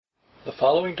The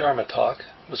following Dharma talk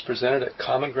was presented at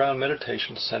Common Ground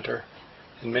Meditation Center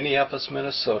in Minneapolis,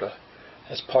 Minnesota,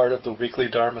 as part of the weekly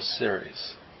Dharma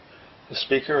series. The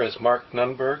speaker is Mark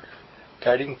Nunberg,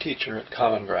 guiding teacher at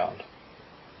Common Ground.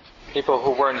 People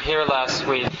who weren't here last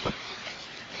week,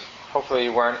 hopefully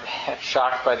you weren't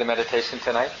shocked by the meditation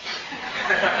tonight.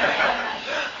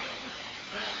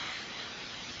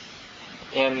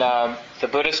 In the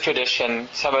Buddhist tradition,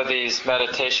 some of these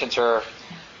meditations are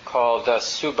called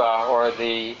Subha, or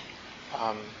the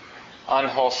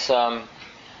unwholesome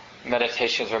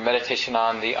meditations, or meditation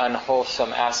on the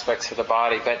unwholesome aspects of the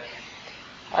body. But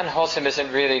unwholesome isn't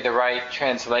really the right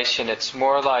translation. It's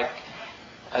more like,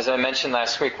 as I mentioned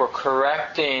last week, we're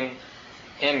correcting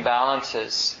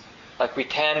imbalances. Like we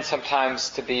tend sometimes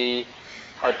to be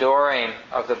adoring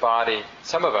of the body,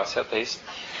 some of us at least,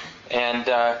 and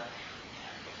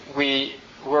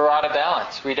we're out of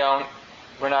balance.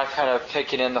 We're not kind of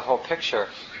taking in the whole picture.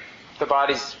 The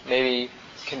bodies maybe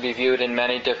can be viewed in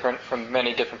from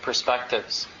many different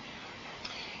perspectives.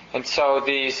 And so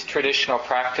these traditional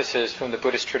practices from the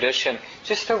Buddhist tradition,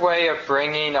 just a way of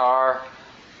bringing our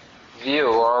view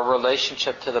or our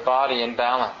relationship to the body in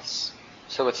balance,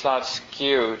 so it's not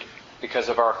skewed because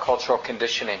of our cultural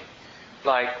conditioning.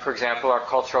 Like, for example, our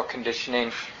cultural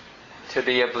conditioning to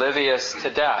be oblivious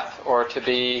to death, or to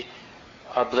be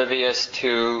oblivious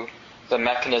to the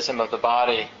mechanism of the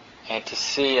body, and to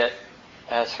see it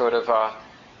as sort of a,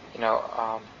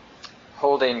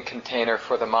 holding container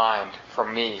for the mind, for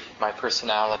me, my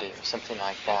personality, or something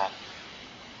like that.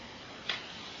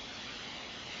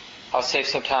 I'll save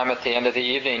some time at the end of the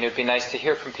evening. It would be nice to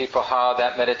hear from people how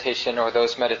that meditation or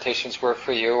those meditations were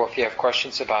for you, or if you have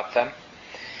questions about them.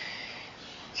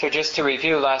 So just to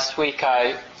review, last week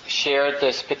I shared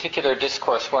this particular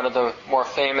discourse, one of the more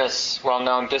famous,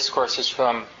 well-known discourses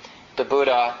from the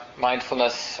Buddha,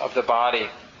 Mindfulness of the Body.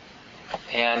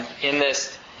 And in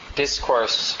this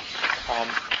discourse,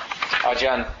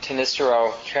 Ajahn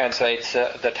Thanissaro translates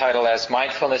the title as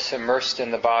Mindfulness Immersed in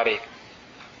the Body.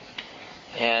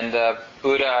 And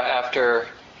Buddha, after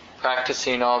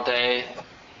practicing all day,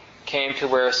 came to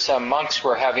where some monks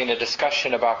were having a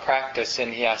discussion about practice,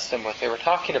 and he asked them what they were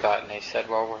talking about, and they said,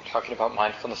 well, we're talking about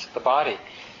mindfulness of the body.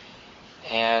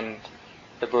 And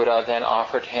the Buddha then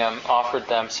offered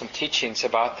them some teachings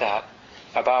about that,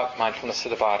 about mindfulness of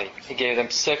the body. He gave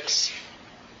them 6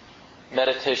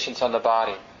 meditations on the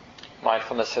body: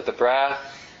 mindfulness of the breath,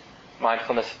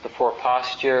 mindfulness of the 4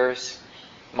 postures,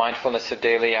 mindfulness of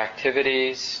daily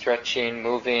activities, stretching,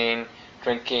 moving,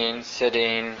 drinking,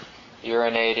 sitting,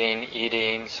 urinating,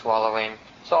 eating, swallowing.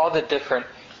 So all the different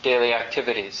daily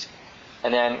activities.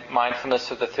 And then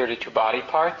mindfulness of the 32 body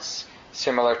parts,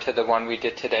 similar to the one we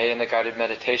did today in the guided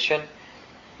meditation.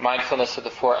 Mindfulness of the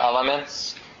 4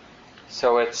 elements.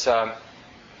 So it's a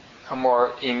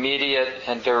more immediate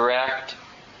and direct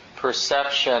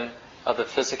perception of the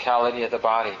physicality of the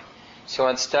body. So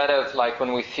instead of, like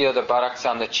when we feel the buttocks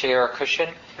on the chair or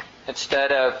cushion,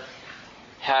 instead of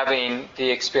having the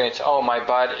experience, oh, my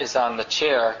butt is on the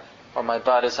chair, or my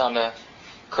butt is on the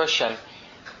cushion,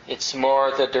 it's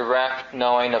more the direct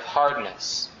knowing of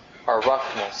hardness, or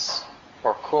roughness,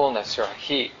 or coolness, or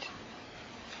heat.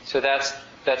 So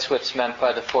that's what's meant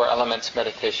by the 4 elements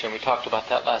meditation. We talked about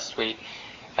that last week.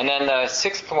 And then the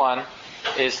 6th one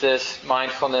is this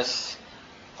mindfulness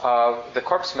of the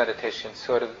corpse meditation,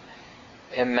 sort of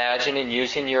imagining,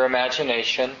 using your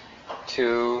imagination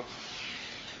to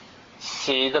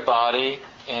see the body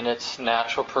in its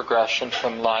natural progression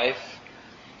from life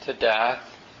to death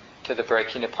to the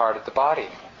breaking apart of the body.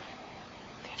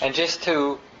 And just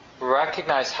to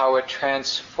recognize how it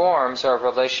transforms our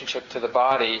relationship to the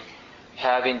body,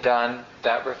 having done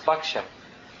that reflection.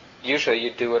 Usually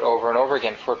you do it over and over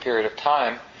again for a period of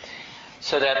time,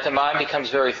 so that the mind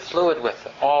becomes very fluid with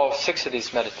all 6 of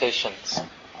these meditations.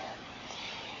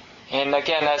 And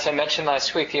again, as I mentioned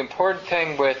last week, the important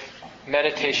thing with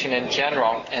meditation in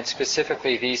general, and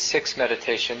specifically these 6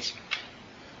 meditations,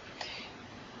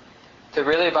 they're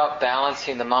really about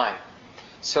balancing the mind.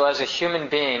 So as a human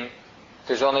being,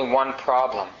 there's only one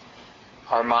problem.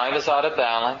 Our mind is out of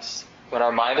balance. When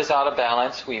our mind is out of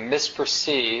balance, we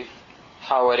misperceive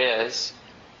how it is.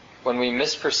 When we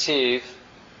misperceive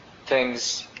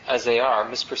things as they are,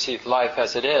 misperceive life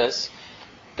as it is,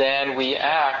 then we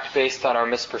act based on our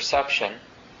misperception,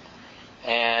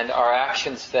 and our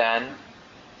actions then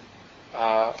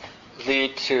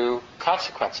lead to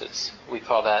consequences. We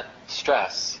call that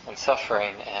stress and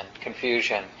suffering and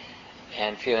confusion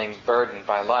and feeling burdened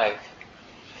by life.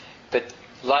 But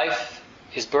life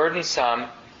is burdensome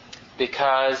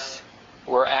because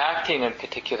we're acting in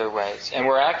particular ways. And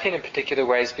we're acting in particular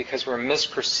ways because we're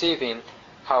misperceiving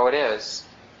how it is.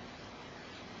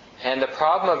 And the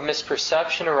problem of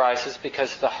misperception arises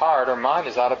because the heart or mind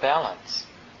is out of balance.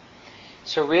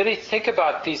 So really think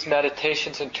about these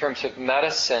meditations in terms of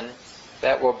medicine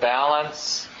that will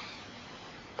balance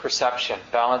perception,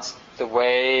 balance the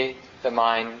way the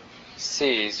mind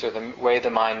sees or the way the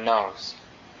mind knows.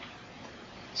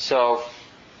 So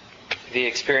the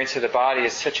experience of the body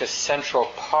is such a central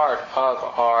part of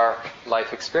our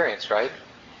life experience, right?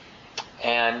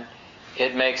 And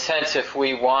it makes sense if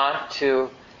we want to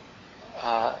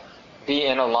be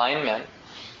in alignment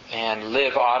and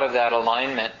live out of that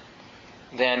alignment,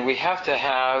 then we have to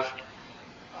have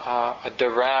a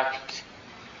direct,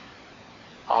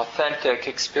 authentic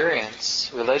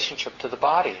experience, relationship to the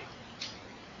body.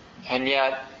 And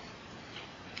yet,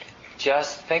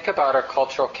 just think about our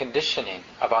cultural conditioning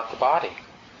about the body.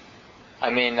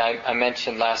 I mean, I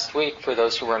mentioned last week, for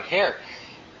those who weren't here,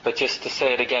 but just to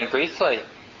say it again briefly,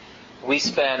 we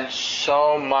spend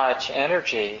so much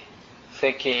energy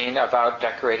thinking about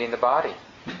decorating the body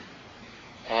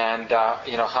and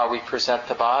how we present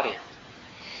the body.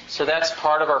 So that's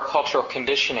part of our cultural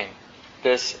conditioning,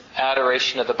 this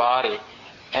adoration of the body.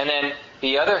 And then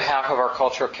the other half of our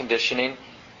cultural conditioning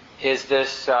is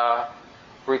this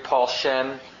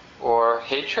repulsion or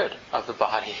hatred of the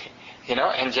body.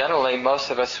 And generally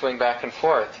most of us swing back and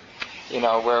forth,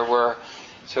 where we're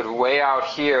sort of way out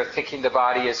here thinking the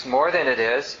body is more than it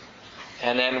is,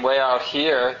 and then way out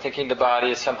here thinking the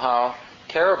body is somehow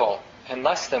terrible and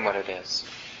less than what it is.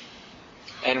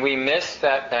 And we miss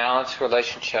that balanced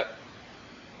relationship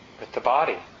with the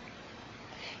body.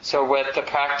 So with the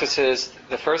practices,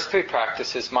 the first three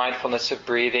practices, mindfulness of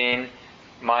breathing,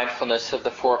 mindfulness of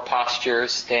the four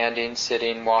postures, standing,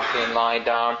 sitting, walking, lying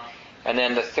down, and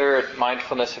then the third,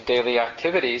 mindfulness of daily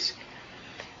activities,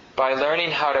 by learning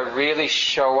how to really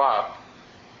show up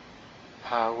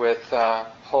with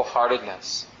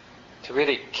wholeheartedness, to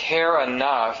really care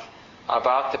enough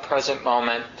about the present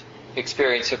moment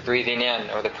experience of breathing in,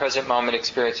 or the present moment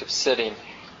experience of sitting,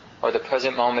 or the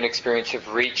present moment experience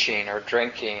of reaching, or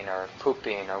drinking, or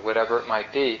pooping, or whatever it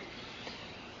might be.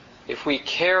 If we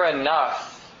care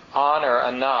enough, honor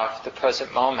enough the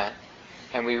present moment,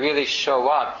 and we really show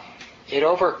up, it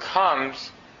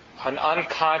overcomes an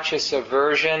unconscious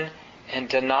aversion and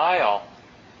denial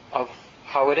of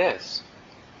how it is.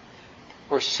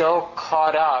 We're so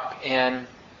caught up in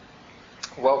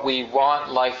what we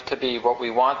want life to be, what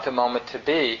we want the moment to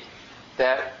be,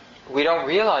 that we don't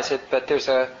realize it, but there's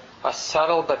a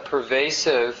subtle but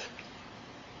pervasive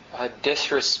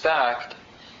disrespect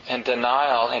and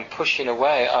denial and pushing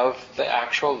away of the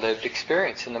actual lived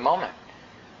experience in the moment.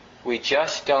 We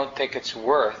just don't think it's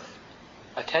worth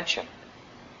attention.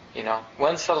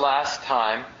 When's the last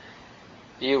time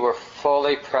you were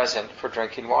fully present for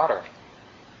drinking water?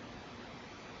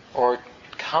 Or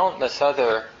countless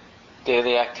other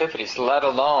daily activities, let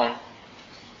alone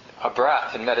a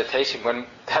breath in meditation, when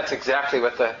that's exactly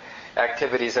what the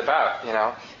activity is about,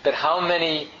 But how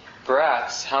many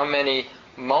breaths, how many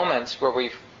moments were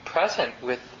we present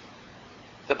with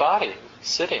the body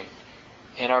sitting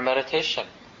in our meditation,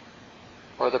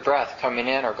 or the breath coming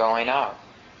in or going out?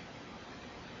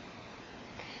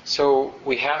 So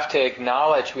we have to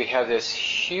acknowledge we have this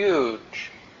huge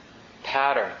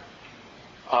pattern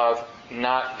of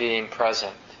not being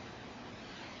present.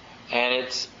 And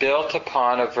it's built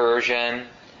upon aversion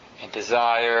and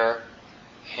desire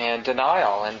and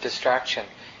denial and distraction.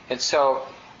 And so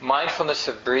mindfulness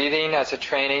of breathing as a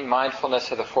training,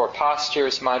 mindfulness of the four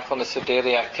postures, mindfulness of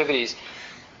daily activities,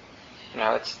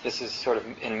 this is sort of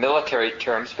in military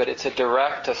terms, but it's a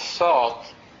direct assault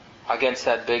against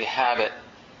that big habit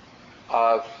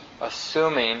of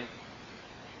assuming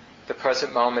the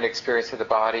present moment experience of the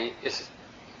body is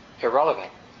irrelevant.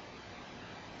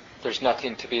 There's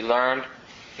nothing to be learned,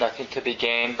 nothing to be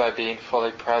gained by being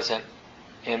fully present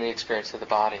in the experience of the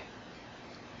body.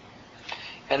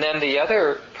 And then the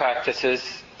other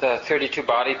practices, the 32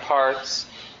 body parts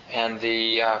and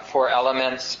the 4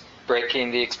 elements,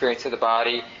 breaking the experience of the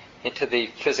body into the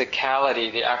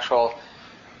physicality, the actual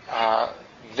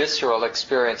visceral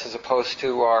experience, as opposed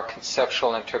to our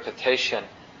conceptual interpretation,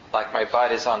 like my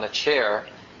butt is on the chair.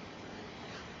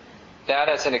 That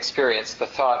as an experience, the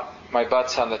thought, my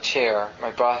butt's on the chair,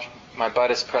 my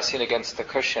butt is pressing against the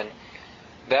cushion,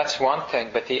 that's one thing,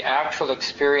 but the actual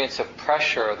experience of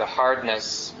pressure, the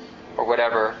hardness, or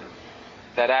whatever,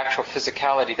 that actual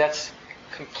physicality, that's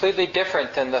completely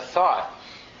different than the thought,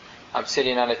 I'm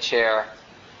sitting on a chair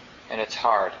and it's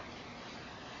hard.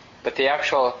 But the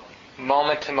actual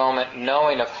moment-to-moment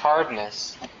knowing of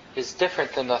hardness is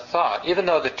different than the thought, even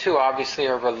though the two obviously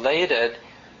are related,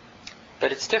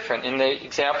 but it's different. And the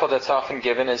example that's often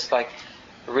given is like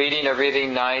reading a really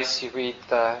nice, you read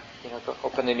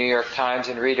open the New York Times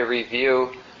and read a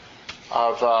review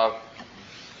of a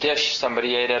dish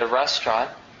somebody ate at a restaurant,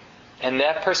 and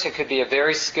that person could be a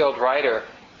very skilled writer,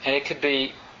 and it could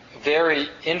be a very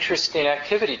interesting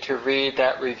activity to read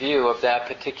that review of that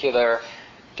particular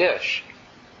dish.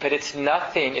 But it's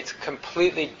a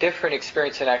completely different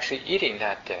experience than actually eating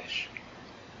that dish.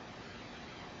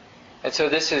 And so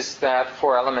this is that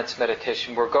Four Elements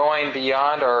meditation. We're going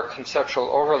beyond our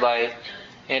conceptual overlay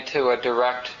into a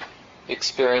direct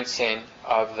experiencing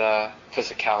of the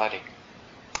physicality.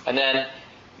 And then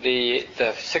the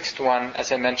sixth one,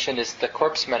 as I mentioned, is the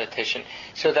corpse meditation.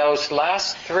 So those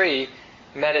last three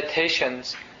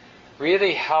meditations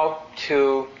really help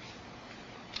to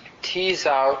tease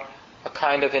out a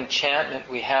kind of enchantment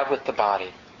we have with the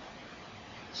body.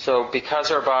 So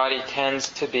because our body tends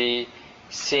to be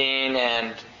seen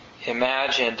and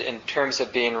imagined in terms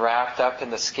of being wrapped up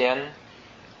in the skin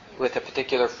with a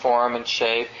particular form and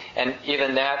shape, and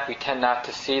even that we tend not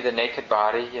to see the naked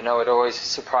body. It always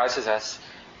surprises us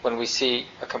when we see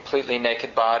a completely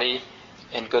naked body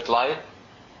in good light.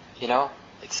 We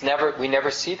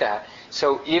never see that.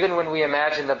 So even when we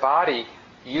imagine the body,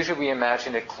 usually we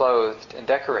imagine it clothed and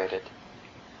decorated.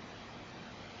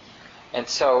 And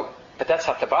so, but that's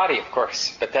not the body, of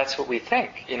course, but that's what we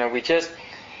think.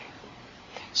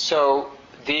 So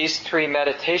these three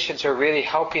meditations are really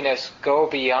helping us go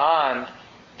beyond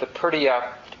the pretty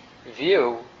up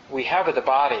view we have of the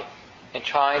body and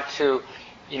trying to,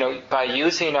 by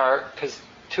using because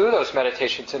two of those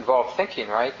meditations involve thinking,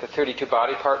 right? The 32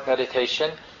 body part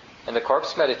meditation and the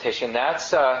corpse meditation,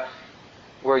 that's,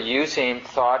 we're using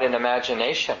thought and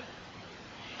imagination.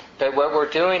 But what we're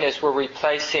doing is we're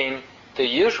replacing the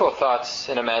usual thoughts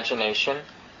and imagination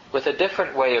with a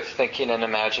different way of thinking and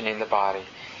imagining the body.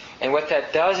 And what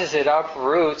that does is it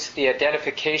uproots the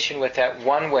identification with that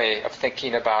one way of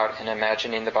thinking about and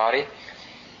imagining the body.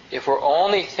 If we're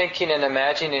only thinking and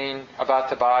imagining about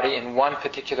the body in one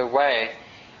particular way,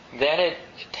 then it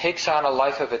takes on a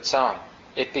life of its own.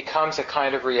 It becomes a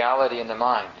kind of reality in the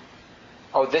mind.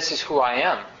 Oh, this is who I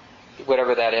am,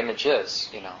 whatever that image is,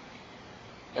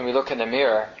 And we look in the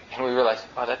mirror and we realize,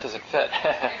 oh, that doesn't fit.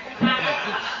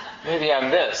 Maybe I'm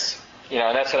this.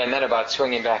 And that's what I meant about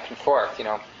swinging back and forth.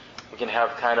 We can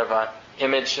have kind of an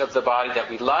image of the body that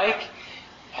we like,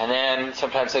 and then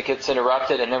sometimes it gets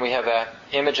interrupted, and then we have an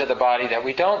image of the body that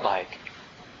we don't like.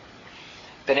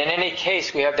 But in any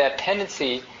case, we have that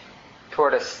tendency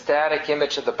toward a static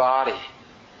image of the body.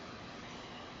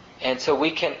 And so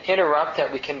we can interrupt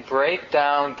that, we can break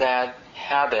down that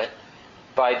habit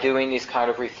by doing these kind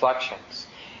of reflections.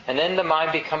 And then the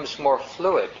mind becomes more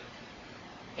fluid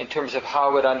in terms of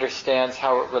how it understands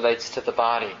how it relates to the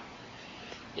body.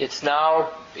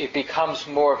 It becomes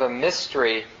more of a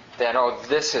mystery than, oh,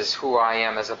 this is who I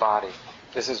am as a body.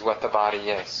 This is what the body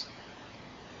is.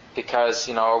 Because,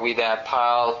 are we that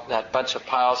bunch of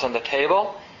piles on the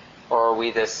table? Or are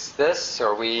we this? Or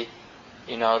are we,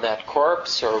 that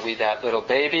corpse? Or are we that little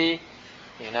baby?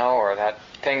 Or that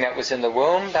thing that was in the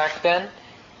womb back then?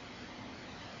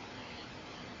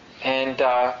 And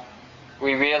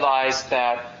we realize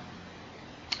that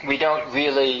we can't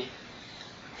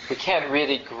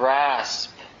really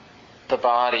grasp the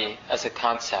body as a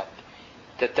concept.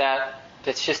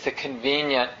 That's just a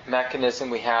convenient mechanism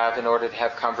we have in order to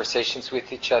have conversations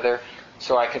with each other.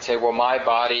 So I can say, well, my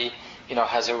body,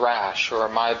 has a rash, or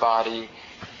my body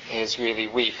is really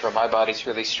weak, or my body's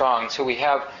really strong. So we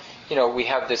have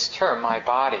this term, my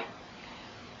body.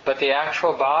 But the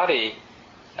actual body,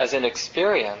 as an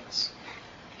experience,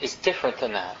 is different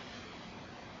than that.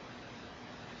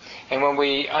 And when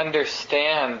we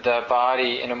understand the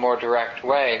body in a more direct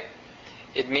way,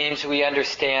 it means we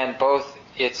understand both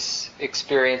its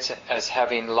experience as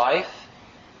having life,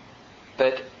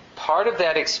 but part of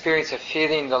that experience of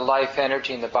feeling the life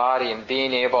energy in the body and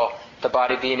the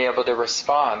body being able to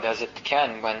respond as it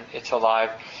can when it's alive,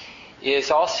 is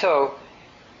also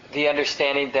the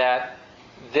understanding that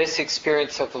this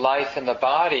experience of life in the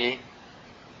body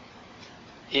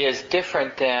is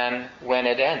different than when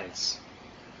it ends.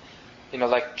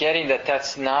 Like getting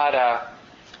that's not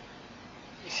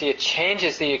it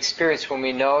changes the experience when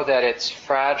we know that it's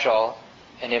fragile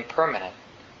and impermanent.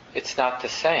 It's not the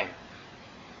same.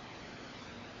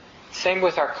 Same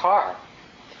with our car.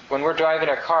 When we're driving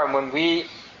our car, and when we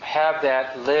have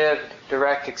that lived,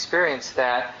 direct experience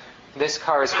that this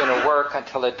car is going to work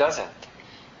until it doesn't.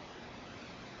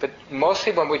 But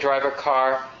mostly when we drive a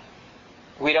car,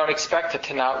 we don't expect it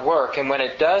to not work. And when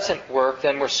it doesn't work,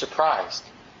 then we're surprised.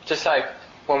 Just like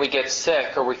when we get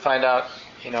sick or we find out,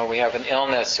 we have an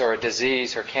illness or a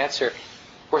disease or cancer,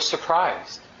 we're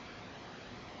surprised.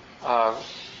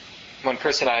 One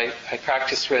person I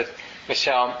practiced with,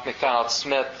 Michelle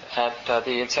McDonald-Smith at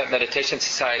the Insight Meditation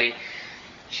Society,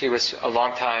 she was a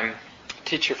long-time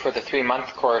teacher for the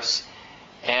 3-month course,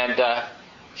 and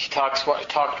she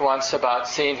talked once about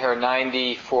seeing her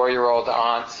 94-year-old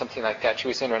aunt, something like that. She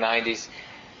was in her 90s,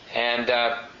 and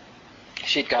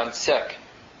she'd gotten sick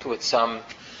with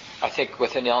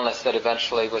with an illness that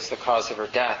eventually was the cause of her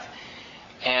death.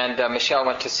 And Michelle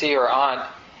went to see her aunt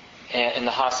in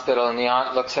the hospital, and the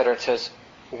aunt looks at her and says,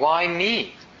 "Why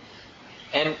me?"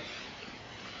 And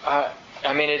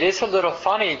it is a little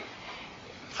funny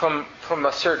from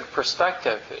a certain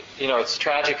perspective. It's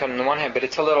tragic on the one hand, but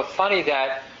it's a little funny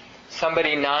that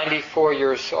somebody 94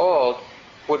 years old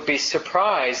would be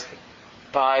surprised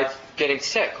by getting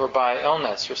sick or by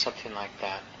illness or something like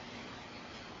that.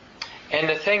 And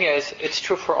the thing is, it's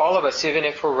true for all of us, even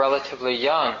if we're relatively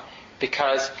young,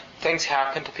 because things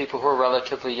happen to people who are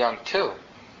relatively young too.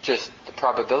 Just the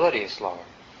probability is lower.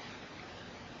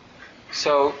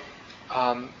 So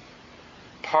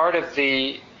part of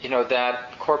the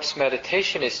that corpse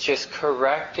meditation is just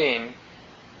correcting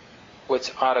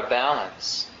what's out of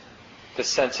balance, the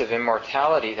sense of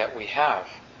immortality that we have.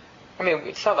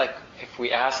 It's not like if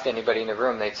we asked anybody in the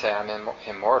room, they'd say, "I'm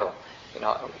immortal."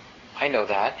 I know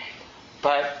that.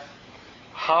 But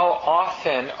how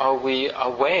often are we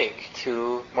awake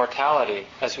to mortality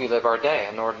as we live our day,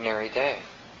 an ordinary day?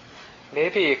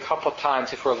 Maybe a couple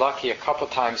times, if we're lucky, a couple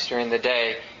times during the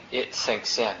day, it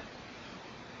sinks in.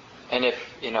 And if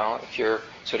you're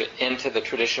sort of into the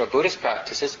traditional Buddhist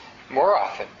practices, more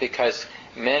often, because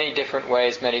many different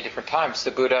ways, many different times,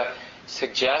 the Buddha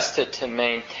suggested to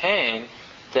maintain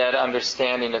that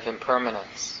understanding of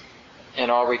impermanence in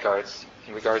all regards,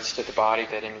 in regards to the body,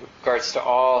 but in regards to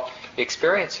all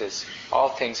experiences, all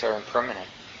things are impermanent.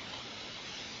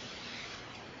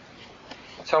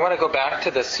 So I want to go back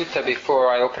to the sutta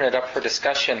before I open it up for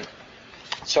discussion.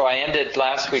 So I ended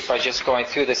last week by just going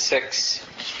through the 6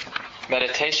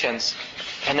 meditations,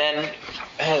 and then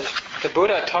the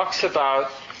Buddha talks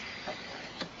about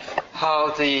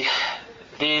how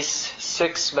these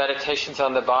 6 meditations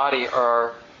on the body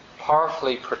are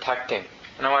powerfully protecting.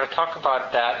 And I want to talk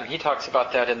about that, and he talks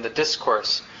about that in the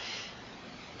discourse.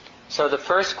 So the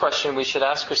first question we should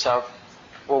ask ourselves,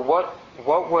 well,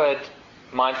 what would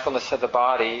mindfulness of the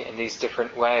body in these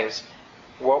different ways,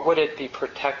 what would it be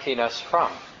protecting us from?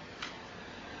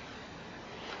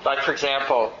 Like, for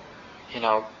example,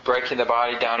 breaking the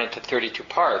body down into 32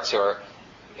 parts, or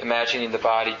imagining the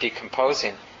body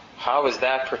decomposing. How is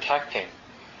that protecting?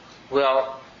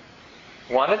 Well,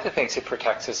 one of the things it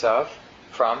protects us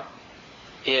from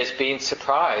is being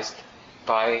surprised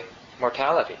by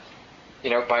mortality.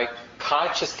 By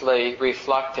consciously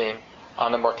reflecting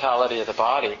on the mortality of the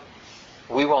body,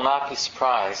 we will not be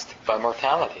surprised by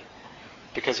mortality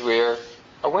because we're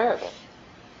aware of it.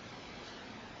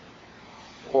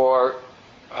 Or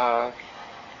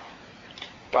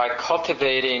by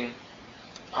cultivating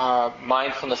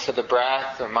mindfulness of the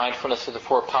breath, or mindfulness of the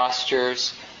 4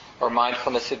 postures, or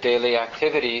mindfulness of daily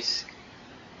activities,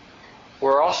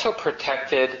 we're also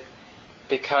protected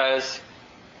because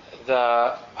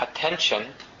the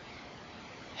attention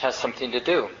has something to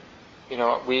do.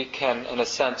 We can, in a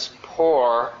sense,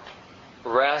 pour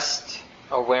rest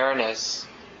awareness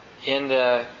in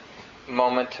the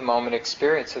moment-to-moment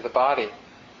experience of the body.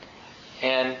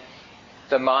 And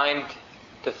the mind,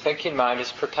 the thinking mind,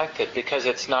 is protected because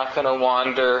it's not going to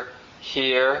wander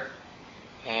here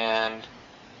and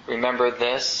remember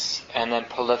this and then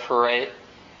proliferate.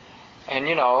 And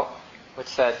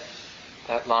what's that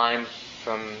line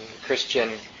from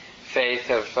Christian faith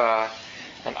of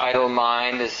an idle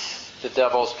mind is the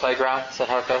devil's playground? Is that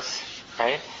how it goes?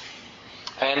 Right?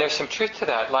 And there's some truth to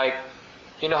that. Like,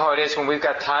 how it is when we've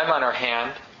got time on our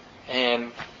hand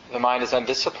and the mind is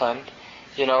undisciplined,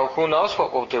 who knows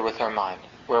what we'll do with our mind,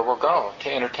 where we'll go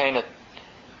to entertain it,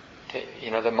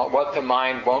 what the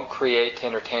mind won't create to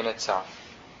entertain itself.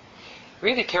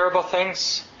 Really terrible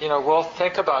things, we'll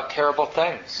think about terrible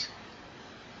things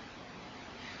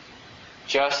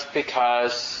just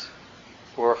because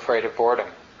we're afraid of boredom.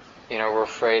 We're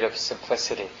afraid of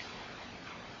simplicity.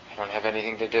 I don't have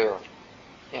anything to do.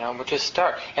 We'll just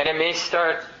start. And it may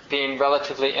start being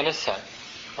relatively innocent.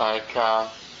 Like, I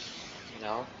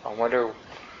wonder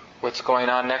what's going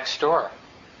on next door.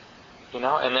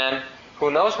 And then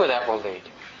who knows where that will lead.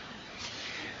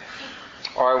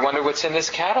 Or I wonder what's in this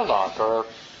catalog. Or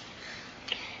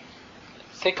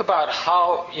think about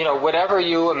how, whatever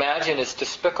you imagine is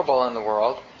despicable in the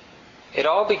world, it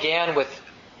all began with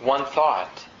one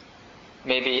thought,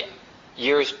 maybe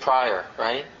years prior,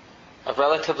 right? A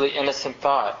relatively innocent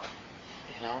thought,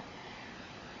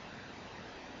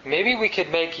 Maybe we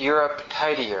could make Europe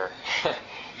tidier,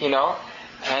 and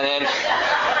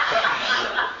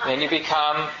then you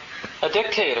become a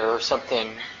dictator or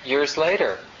something years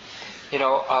later.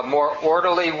 A more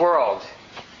orderly world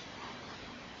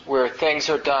where things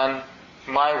are done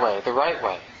my way, the right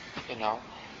way, and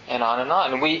on and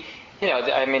on. And we,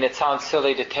 it sounds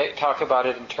silly to talk about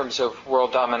it in terms of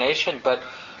world domination, but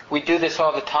we do this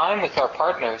all the time with our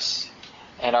partners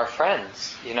and our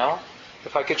friends,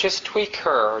 If I could just tweak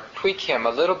her or tweak him a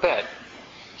little bit,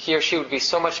 he or she would be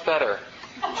so much better,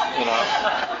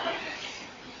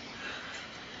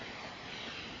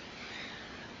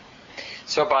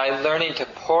 So by learning to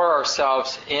pour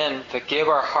ourselves in, to give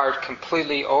our heart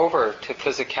completely over to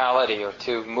physicality or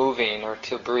to moving or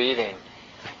to breathing,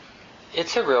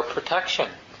 it's a real protection.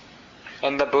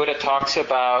 And the Buddha talks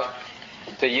about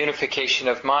the unification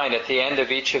of mind at the end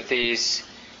of each of these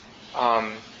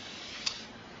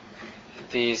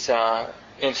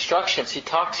instructions. He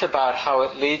talks about how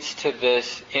it leads to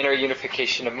this inner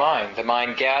unification of mind. The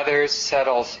mind gathers,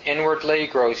 settles inwardly,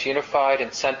 grows unified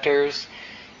and centers.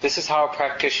 This is how a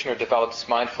practitioner develops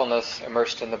mindfulness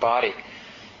immersed in the body.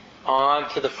 On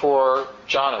to the 4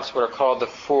 jhanas, what are called the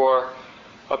 4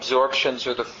 absorptions,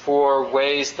 or the 4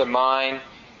 ways the mind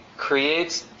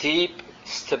creates deep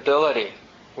stability,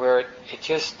 where it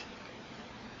just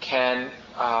can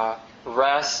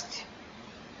rest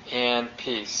in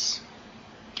peace.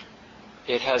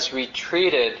 It has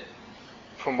retreated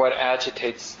from what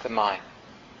agitates the mind,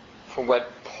 from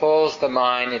what pulls the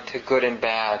mind into good and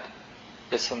bad,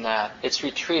 this and that. It's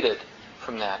retreated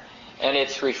from that. And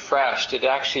it's refreshed.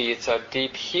 It's a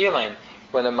deep healing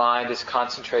when the mind is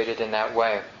concentrated in that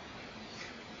way.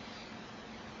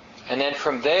 And then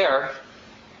from there,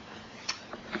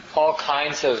 all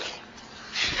kinds of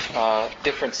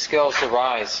different skills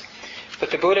arise.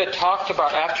 But the Buddha talked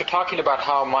about, after talking about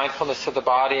how mindfulness of the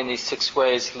body in these 6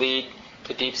 ways lead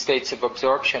to deep states of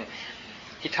absorption,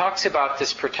 he talks about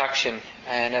this protection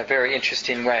in a very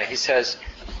interesting way. He says,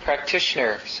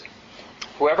 practitioners,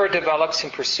 whoever develops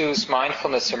and pursues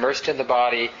mindfulness immersed in the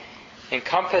body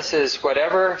encompasses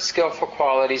whatever skillful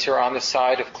qualities are on the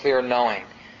side of clear knowing,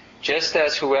 just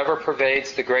as whoever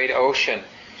pervades the great ocean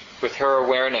with her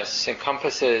awareness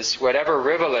encompasses whatever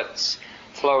rivulets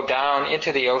flow down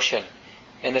into the ocean.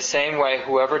 In the same way,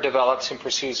 whoever develops and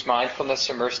pursues mindfulness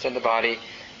immersed in the body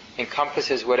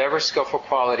encompasses whatever skillful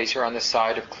qualities are on the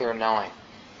side of clear knowing.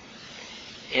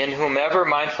 In whomever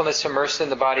mindfulness immersed in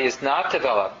the body is not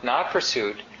developed, not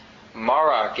pursued,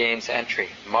 Mara gains entry.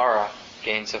 Mara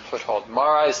gains a foothold.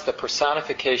 Mara is the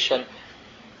personification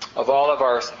of all of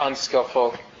our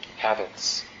unskillful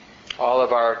habits, all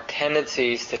of our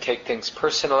tendencies to take things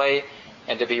personally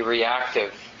and to be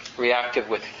reactive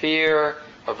with fear,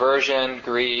 aversion,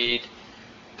 greed,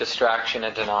 distraction,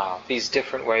 and denial. These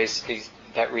different ways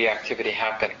that reactivity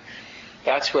happen.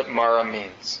 That's what Mara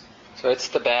means. So it's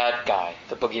the bad guy,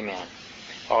 the boogeyman,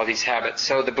 all these habits.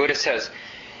 So the Buddha says,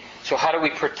 so how do we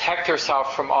protect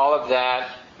ourselves from all of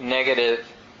that negative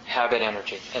habit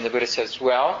energy? And the Buddha says,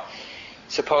 well,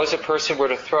 suppose a person were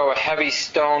to throw a heavy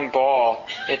stone ball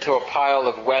into a pile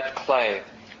of wet clay.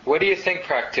 What do you think,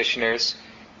 practitioners?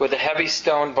 Would the heavy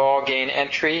stone ball gain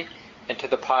entry into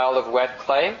the pile of wet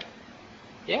clay?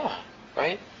 Yeah,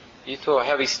 right? You throw a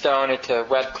heavy stone into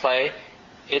wet clay,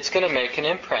 it's going to make an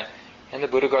imprint. And the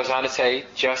Buddha goes on to say,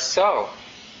 just so.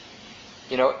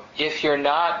 If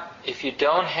you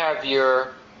don't have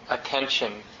your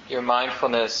attention, your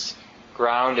mindfulness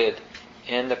grounded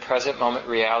in the present moment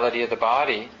reality of the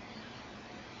body,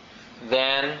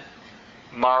 then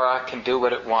Mara can do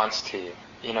what it wants to you.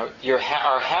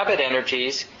 Our habit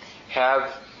energies have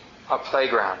a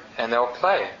playground, and they'll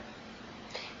play.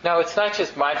 Now, it's not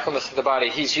just mindfulness of the body.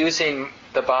 He's using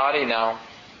the body now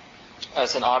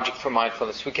as an object for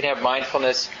mindfulness. We can have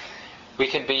mindfulness. We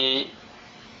can be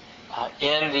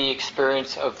in the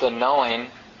experience of the knowing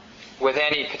with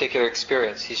any particular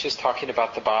experience. He's just talking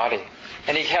about the body.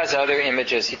 And he has other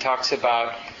images. He talks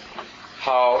about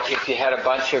how if you had a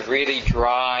bunch of really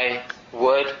dry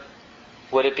wood,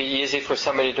 would it be easy for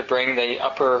somebody to bring the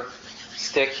upper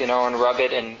stick, and rub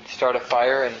it and start a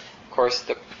fire? And of course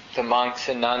the monks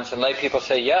and nuns and lay people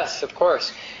say, yes, of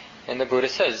course. And the Buddha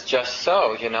says, just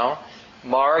so,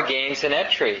 Mara gains an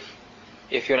entry.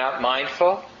 If you're not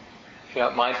mindful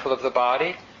of the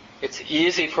body, it's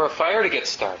easy for a fire to get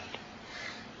started.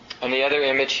 And the other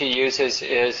image he uses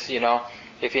is,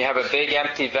 if you have a big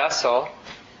empty vessel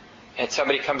and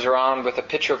somebody comes around with a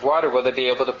pitcher of water, will they be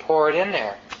able to pour it in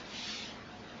there?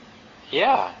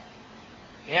 Yeah.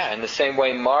 Yeah, in the same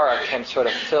way Mara can sort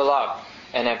of fill up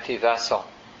an empty vessel.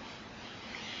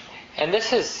 And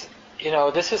this is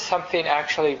something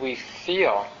actually we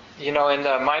feel. In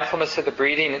the mindfulness of the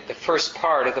breathing, the first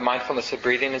part of the mindfulness of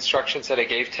breathing instructions that I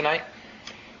gave tonight,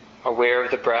 aware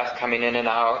of the breath coming in and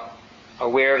out,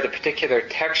 aware of the particular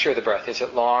texture of the breath. Is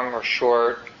it long or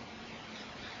short?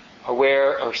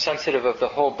 Aware or sensitive of the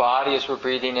whole body as we're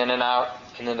breathing in and out.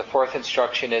 And then the fourth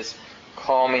instruction is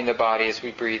calming the body as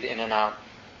we breathe in and out.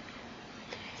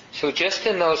 So just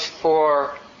in those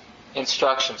four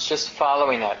instructions, just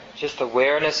following that, just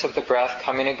awareness of the breath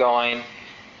coming and going,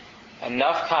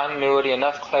 enough continuity,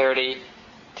 enough clarity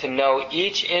to know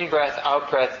each in-breath,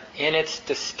 out-breath in its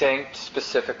distinct,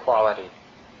 specific quality.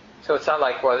 So it's not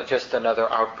like, just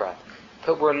another out-breath.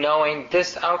 But we're knowing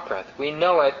this out-breath. We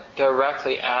know it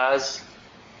directly as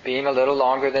being a little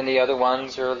longer than the other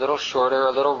ones, or a little shorter,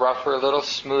 a little rougher, a little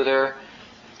smoother.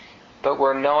 But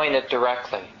we're knowing it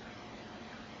directly.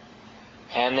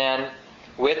 And then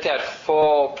with that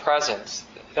full presence,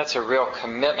 that's a real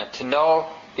commitment. To know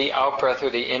the out-breath or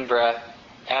the in-breath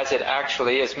as it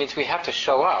actually is means we have to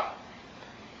show up,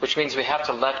 which means we have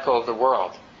to let go of the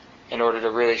world in order to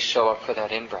really show up for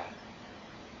that in-breath.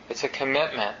 It's a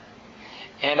commitment.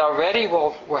 And already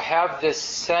we'll have this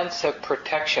sense of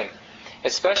protection,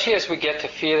 especially as we get to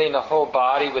feeling the whole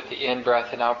body with the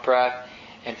in-breath and out-breath.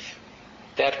 And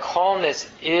that calmness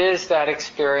is that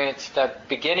experience, that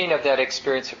beginning of that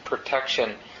experience of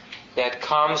protection that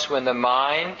comes when the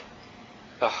mind,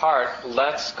 the heart,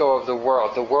 lets go of the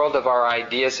world of our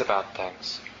ideas about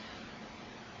things,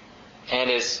 and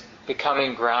is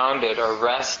becoming grounded or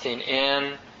resting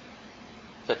in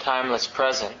the timeless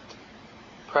present,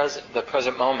 the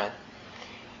present moment.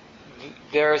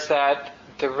 There's that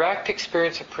direct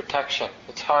experience of protection.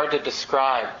 It's hard to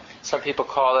describe. Some people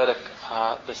call it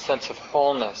the sense of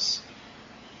wholeness.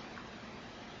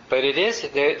 But it is,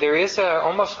 there is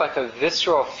almost like a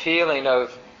visceral feeling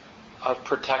of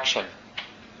protection.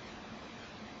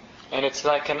 And it's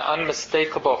like an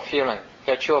unmistakable feeling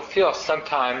that you'll feel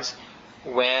sometimes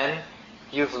when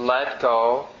you've let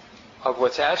go of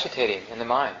what's agitating in the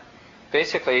mind.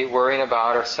 Basically, worrying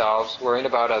about ourselves, worrying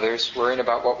about others, worrying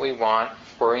about what we want,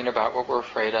 worrying about what we're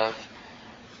afraid of,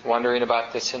 wondering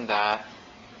about this and that.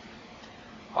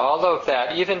 All of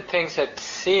that, even things that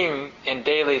seem in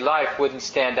daily life wouldn't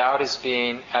stand out as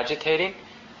being agitating,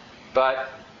 but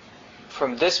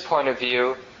from this point of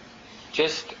view,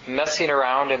 just messing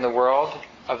around in the world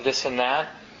of this and that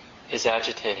is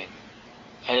agitating.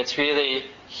 And it's really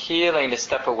healing to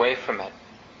step away from it.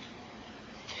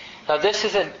 Now this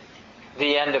isn't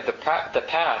the end of the path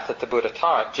that the Buddha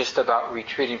taught, just about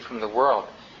retreating from the world.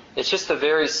 It's just a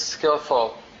very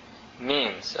skillful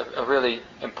means, a really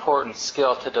important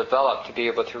skill to develop to be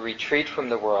able to retreat from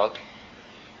the world,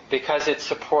 because it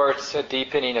supports a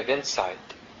deepening of insight.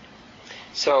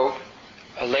 So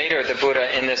later the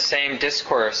Buddha, in the same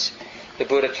discourse, the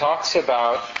Buddha talks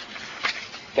about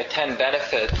the 10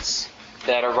 benefits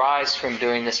that arise from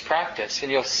doing this practice.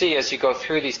 And you'll see as you go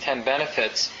through these 10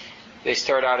 benefits, they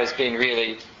start out as being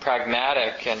really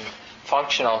pragmatic and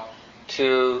functional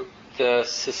to the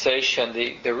cessation,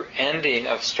 the ending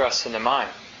of stress in the mind.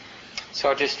 So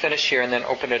I'll just finish here and then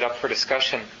open it up for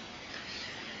discussion.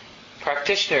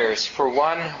 Practitioners, for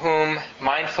one whom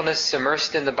mindfulness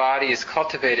immersed in the body is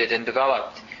cultivated and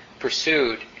developed,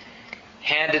 pursued,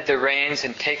 handed the reins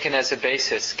and taken as a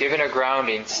basis, given a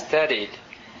grounding, steadied,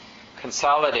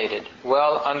 consolidated,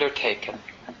 well undertaken,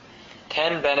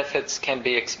 10 benefits can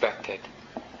be expected.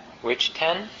 Which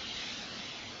 10?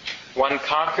 One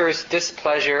conquers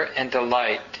displeasure and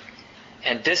delight,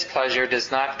 and displeasure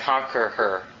does not conquer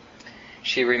her.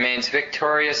 She remains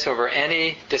victorious over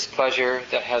any displeasure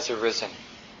that has arisen.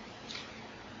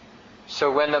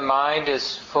 So when the mind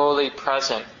is fully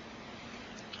present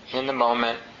in the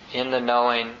moment, in the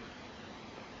knowing,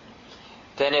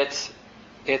 then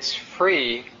it's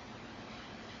free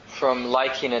from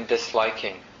liking and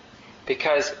disliking.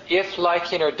 Because if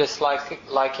liking or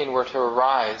disliking were to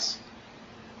arise,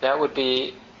 that would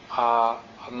be a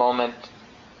moment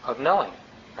of knowing,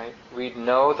 right? We'd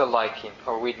know the liking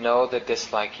or we'd know the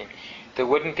disliking. There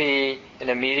wouldn't be an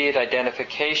immediate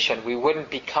identification. We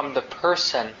wouldn't become the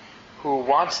person who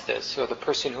wants this or the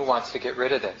person who wants to get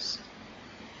rid of this.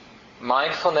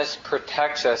 Mindfulness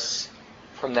protects us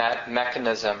from that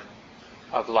mechanism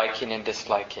of liking and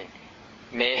disliking.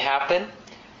 May happen,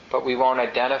 but we won't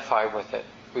identify with it.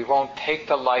 We won't take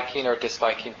the liking or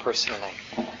disliking personally.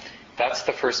 That's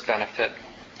the first benefit.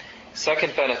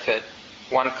 Second benefit,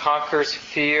 one conquers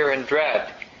fear and dread,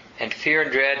 and fear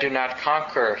and dread do not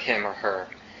conquer him or her.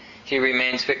 He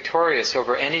remains victorious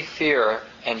over any fear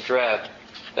and dread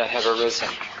that have arisen.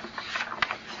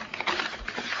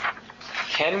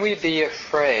 Can we be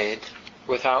afraid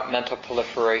without mental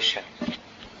proliferation?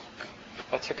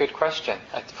 That's a good question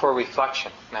for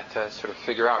reflection, not to sort of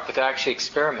figure out, but to actually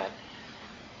experiment.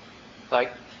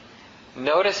 Like,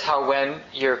 notice how when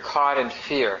you're caught in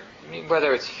fear,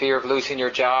 whether it's fear of losing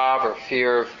your job or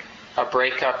fear of a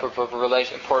breakup of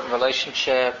important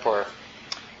relationship or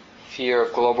fear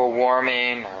of global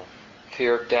warming or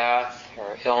fear of death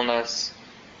or illness,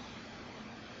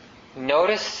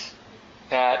 notice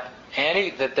that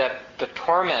the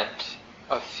torment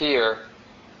of fear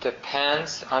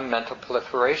depends on mental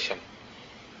proliferation.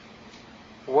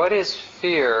 What is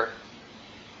fear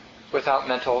without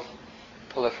mental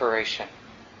proliferation?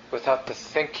 Without the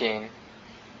thinking,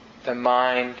 the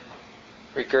mind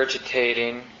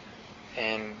regurgitating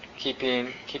and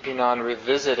keeping on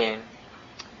revisiting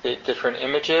the different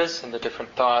images and the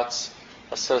different thoughts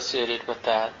associated with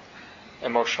that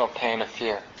emotional pain of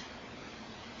fear.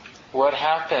 What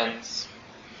happens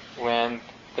when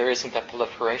there isn't that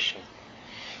proliferation?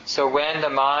 So when the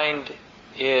mind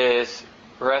is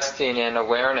resting in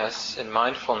awareness, in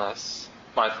mindfulness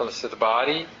of the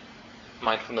body,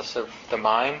 mindfulness of the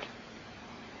mind,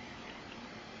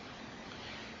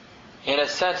 in a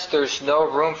sense there's no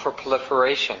room for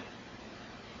proliferation.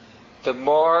 The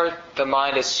more the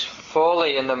mind is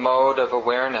fully in the mode of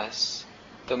awareness,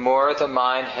 the more the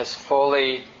mind has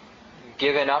fully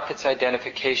given up its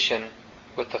identification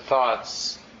with the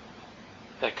thoughts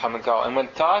that come and go. And when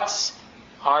thoughts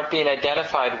aren't being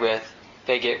identified with,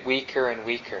 they get weaker and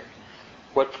weaker.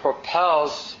 What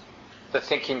propels the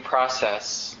thinking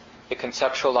process, the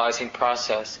conceptualizing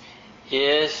process,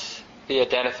 is the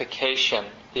identification,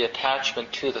 the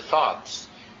attachment to the thoughts,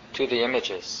 to the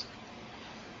images.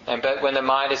 But when the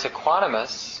mind is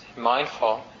equanimous,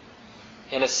 mindful,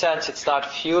 in a sense it's not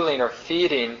fueling or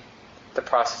feeding the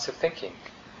process of thinking.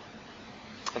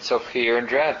 And so fear and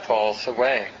dread falls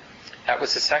away. That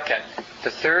was the second. The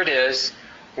third is,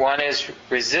 one is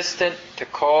resistant to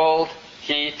cold,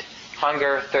 heat,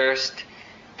 hunger, thirst,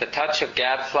 the touch of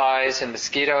gadflies and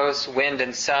mosquitoes, wind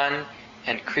and sun,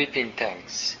 and creeping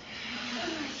things.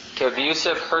 To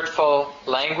abusive, hurtful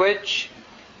language,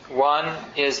 one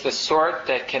is the sort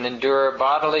that can endure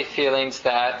bodily feelings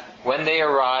that, when they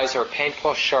arise, are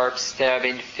painful, sharp,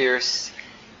 stabbing, fierce,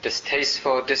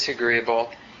 distasteful,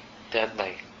 disagreeable,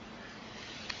 deadly.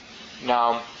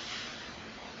 Now,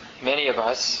 many of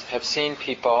us have seen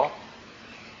people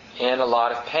in a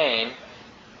lot of pain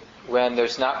when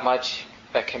there's not much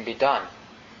that can be done.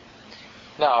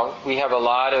 Now, we have a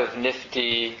lot of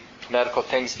nifty medical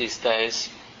things these days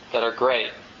that are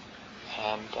great.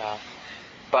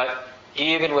 But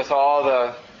even with all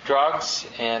the drugs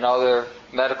and other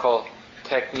medical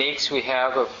techniques we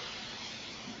have of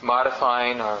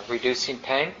modifying or reducing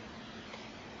pain,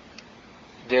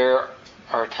 there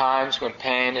are times when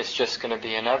pain is just going to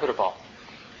be inevitable.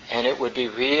 And it would be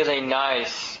really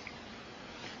nice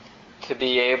to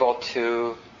be able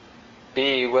to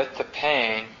be with the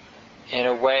pain in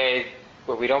a way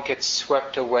where we don't get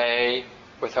swept away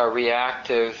with our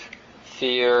reactive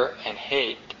fear and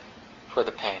hate for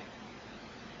the pain.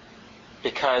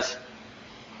 Because,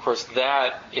 of course,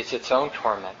 that is its own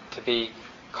torment. To be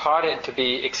caught in, to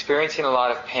be experiencing a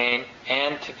lot of pain,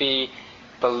 and to be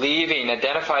believing,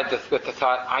 identified with the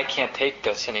thought, I can't take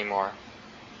this anymore.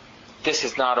 This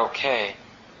is not okay.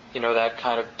 You know, that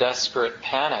kind of desperate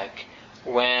panic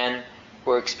when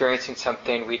we're experiencing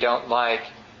something we don't like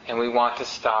and we want to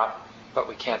stop, but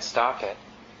we can't stop it.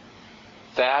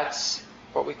 That's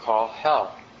what we call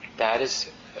hell. That is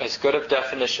as good a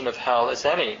definition of hell as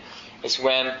any, is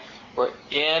when we're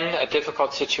in a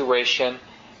difficult situation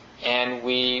and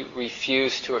we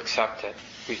refuse to accept it,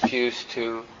 refuse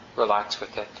to relax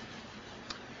with it.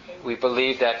 We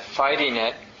believe that fighting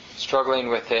it, struggling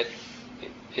with it,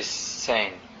 is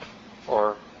sane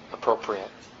or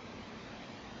appropriate.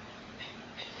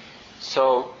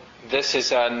 So this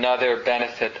is another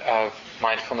benefit of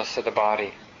mindfulness of the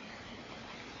body.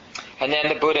 And then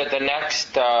the Buddha, the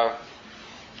next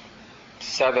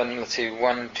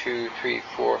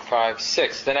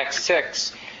 6. The next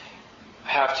 6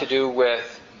 have to do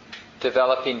with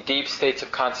developing deep states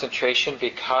of concentration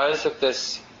because of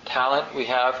this talent we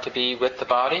have to be with the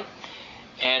body,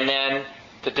 and then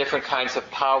the different kinds of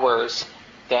powers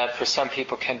that for some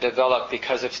people can develop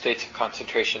because of states of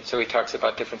concentration. So he talks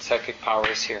about different psychic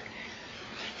powers here,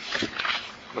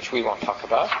 which we won't talk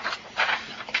about.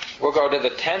 We'll go to the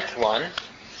 10th one,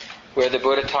 where the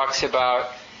Buddha talks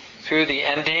about, through the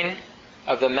ending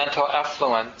of the mental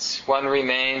effluence, one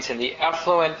remains in the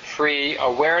effluent-free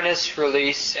awareness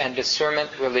release and discernment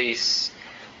release,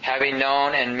 having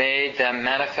known and made them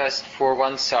manifest for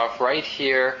oneself right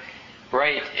here,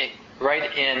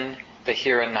 right in the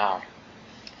here and now.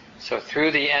 So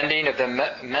through the ending of the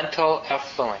mental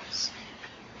effluence,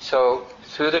 so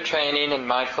through the training and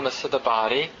mindfulness of the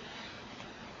body,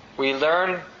 we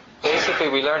learn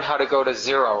how to go to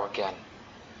zero again.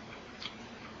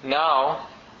 Now,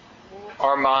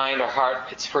 our mind, our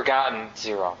heart, it's forgotten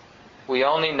zero. We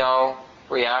only know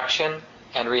reaction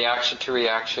and reaction to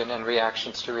reaction and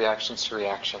reactions to reactions to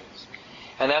reactions.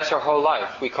 And that's our whole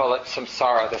life. We call it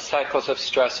samsara, the cycles of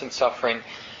stress and suffering,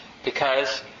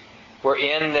 because we're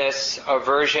in this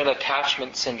aversion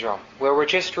attachment syndrome, where we're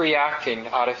just reacting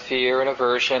out of fear and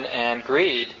aversion and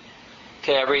greed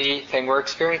to everything we're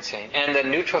experiencing. And the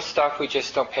neutral stuff we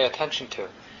just don't pay attention to.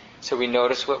 So we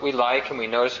notice what we like and we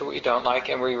notice what we don't like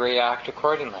and we react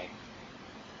accordingly.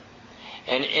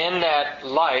 And in that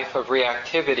life of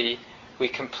reactivity, we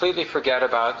completely forget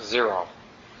about zero.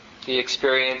 The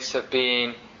experience of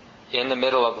being in the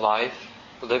middle of life,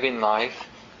 living life,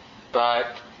 but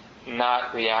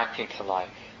not reacting to life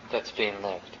that's being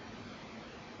lived.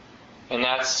 And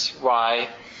that's why,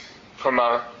 from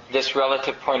this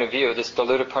relative point of view, this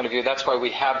diluted point of view, that's why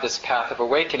we have this path of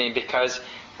awakening, because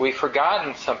we've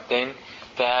forgotten something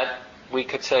that we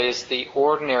could say is the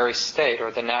ordinary state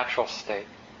or the natural state.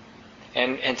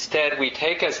 And instead we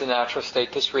take as the natural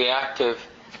state these reactive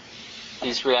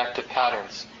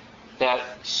patterns that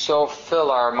so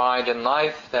fill our mind and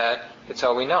life that it's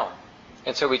all we know.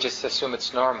 And so we just assume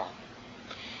it's normal.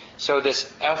 So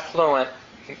this effluent,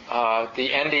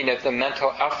 the ending of the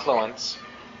mental effluence,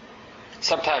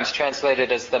 sometimes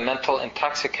translated as the mental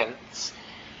intoxicants,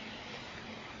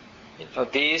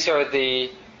 these are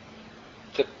the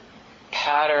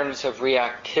patterns of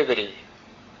reactivity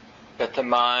that the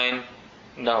mind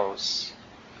knows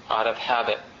out of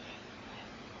habit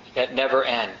that never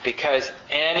end, because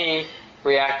any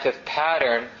reactive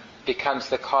pattern becomes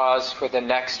the cause for the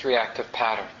next reactive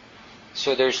pattern.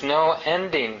 So there's no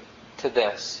ending to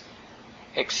this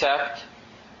except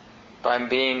by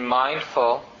being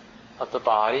mindful of the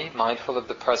body, mindful of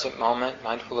the present moment,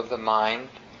 mindful of the mind,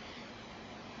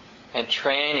 and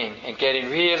training and getting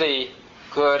really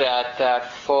good at that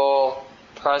full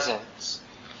presence.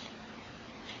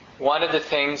 One of the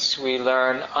things we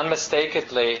learn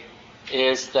unmistakably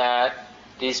is that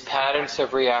these patterns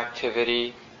of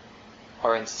reactivity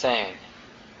are insane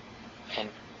and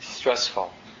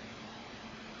stressful.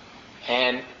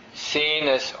 And seeing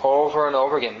this over and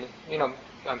over again,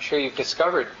 I'm sure you've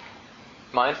discovered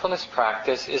mindfulness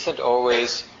practice isn't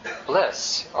always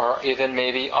bliss, or even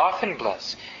maybe often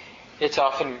bliss. It's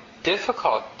often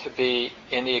difficult to be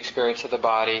in the experience of the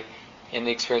body, in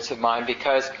the experience of mind,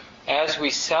 because as we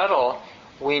settle,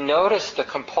 we notice the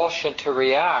compulsion to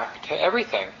react to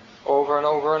everything over and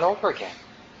over and over again.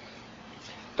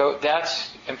 Though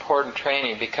that's important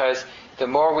training, because the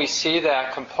more we see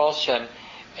that compulsion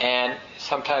and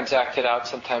sometimes act it out,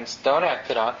 sometimes don't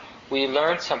act it out, we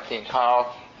learn something,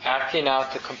 how acting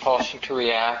out the compulsion to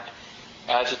react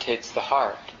agitates the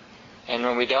heart. And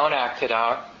when we don't act it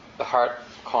out, the heart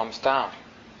calms down.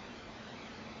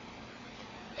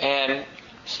 And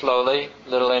slowly,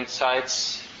 little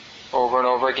insights over and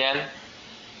over again,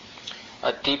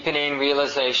 a deepening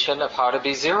realization of how to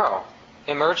be zero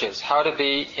emerges. How to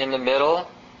be in the middle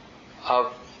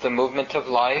of the movement of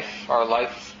life. Our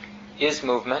life is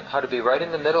movement. How to be right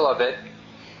in the middle of it,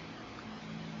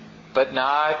 but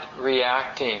not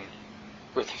reacting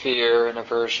with fear and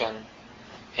aversion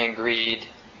and greed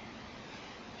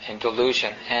and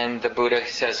delusion. And the Buddha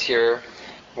says here,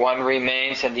 one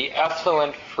remains in the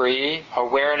effluent-free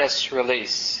awareness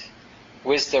release,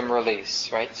 wisdom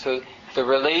release, right? So the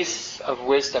release of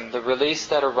wisdom, the release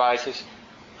that arises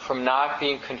from not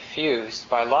being confused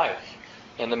by life.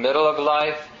 In the middle of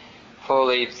life,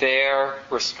 fully there,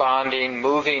 responding,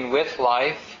 moving with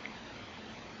life,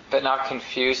 but not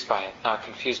confused by it, not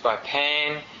confused by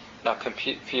pain, not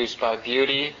confused by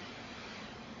beauty.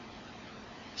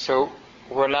 So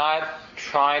we're not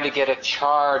trying to get a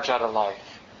charge out of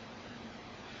life.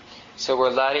 So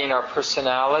we're letting our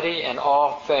personality and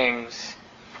all things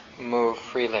move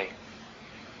freely.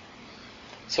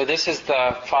 So this is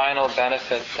the final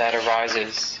benefit that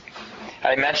arises.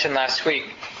 I mentioned last week,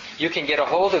 you can get a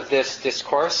hold of this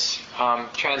discourse,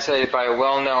 translated by a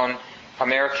well-known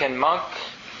American monk,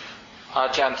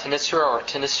 Ajahn Thanissaro, or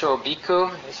Thanissaro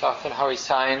Bhikkhu, is often how he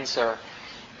signs, or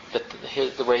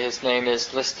the way his name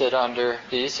is listed under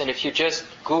these. And if you just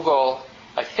Google,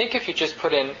 I think if you just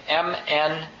put in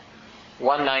MN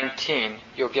 119,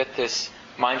 you'll get this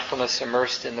Mindfulness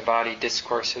Immersed in the Body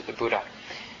Discourse of the Buddha.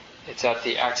 It's at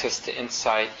the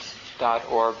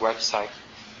accesstoinsight.org website.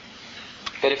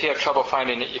 But if you have trouble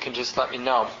finding it, you can just let me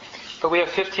know. But we have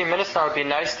 15 minutes now. It would be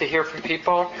nice to hear from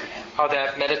people how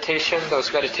that meditation,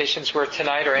 those meditations were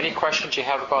tonight, or any questions you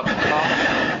have about the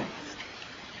talk.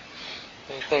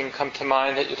 Anything come to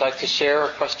mind that you'd like to share, or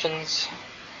questions?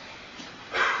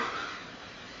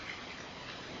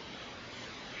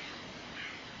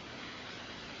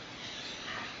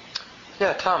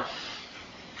 Yeah, Tom.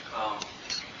 I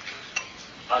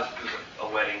was at a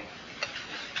wedding,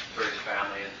 various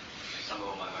family, and some of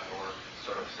them I were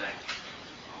sort of saying,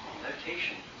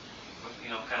 meditation,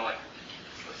 kind of like,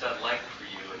 what's that like for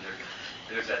you? And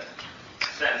there's that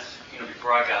sense,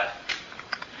 before I got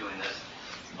doing this,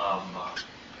 of,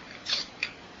 it's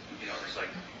like,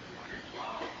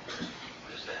 wow,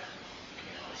 what is that?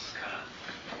 It's kind of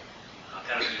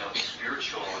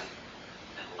spiritual and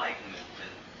enlightenment,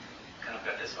 and kind of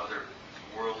got this other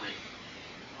worldly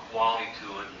quality to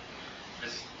it, and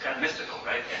it's kind of mystical,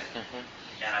 right? And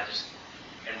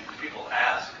and when people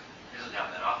ask, it doesn't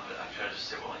happen that often, but I try to just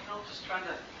say, well, just trying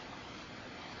to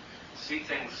see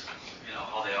things,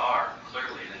 how they are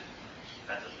clearly, and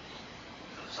that doesn't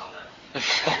sound that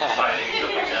exciting.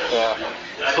 Yeah.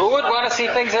 Who would want to see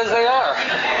things as they are?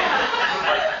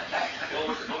 What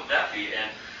would that be?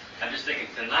 And I'm just thinking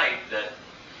tonight that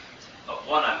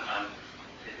one,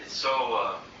 it's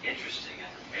so interesting and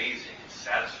amazing and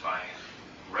satisfying and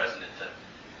resonant to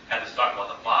have this talk about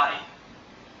the body,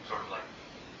 sort of like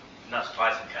not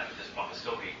surprising kind of at this point, but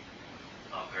still be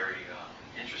very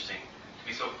interesting to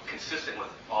be so consistent with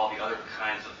all the other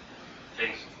kinds of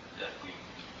things that we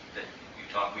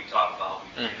talk about,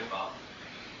 we think about.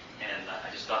 And I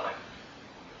just thought, like,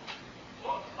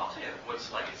 well, I'll tell you what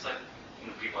it's like. It's like,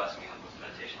 people ask me what's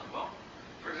meditation like. Well,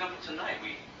 for example, tonight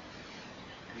we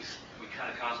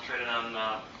kind of concentrated on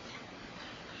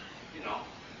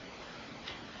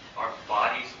our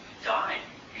bodies dying,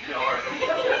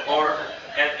 or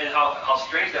and how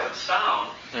strange that would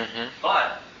sound.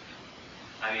 But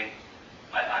I mean,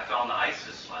 I fell on the ice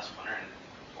this last winter and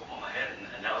on my head,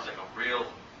 and that was like a real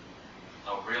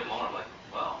moment. Like,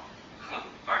 well,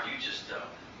 aren't you just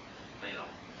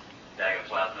bag of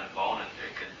plasma and bone, and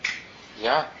it could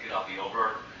all be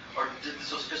over, or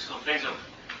those physical things of,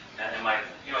 and I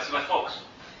see my folks,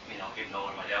 getting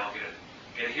older. My dad will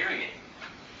get a hearing aid,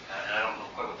 and I don't know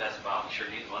quite what that's about. I'm sure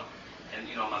he needs one, and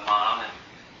my mom,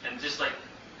 and just like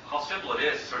how simple it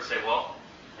is to sort of say, well,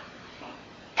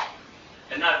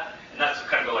 and not to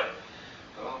kind of go like,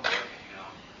 oh boy,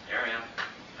 there I am.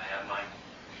 I have my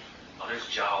mother's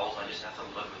jowls. I just have to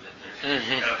live with it. There's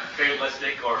kind of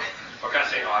fatalistic, or kind of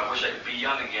say, oh, I wish I could be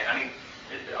young again. I mean,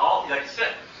 it all, like you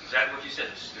said, exactly what you said.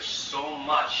 There's so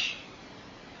much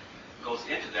goes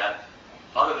into that,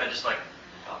 other than just like,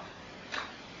 oh,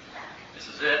 this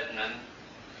is it, and then in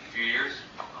a few years,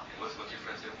 what's your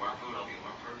friends say? Worm food, I'll be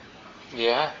worm food.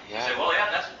 Yeah. You say, well, yeah,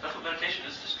 that's what meditation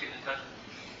is. Just getting in touch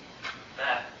with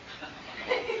that.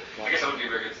 I guess that would be a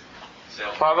very good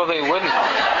sale. Probably wouldn't.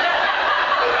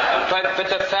 But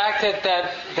the fact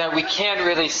that we can't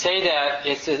really say that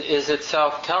is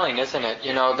itself telling, isn't it?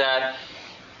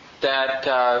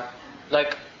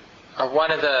 Like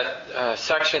one of the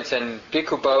sections in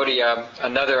Bhikkhu Bodhi,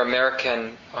 another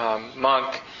American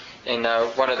monk, and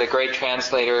one of the great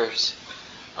translators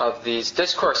of these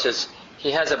discourses,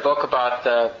 he has a book about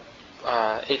the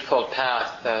Eightfold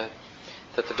Path that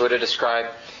the Buddha described,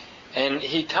 and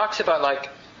he talks about, like,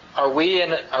 are we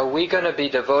going to be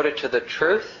devoted to the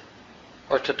truth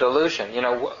or to delusion?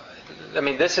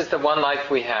 This is the one life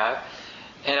we have,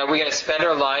 and are we going to spend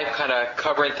our life kind of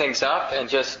covering things up and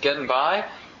just getting by,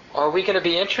 or are we going to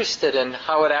be interested in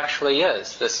how it actually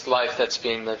is, this life that's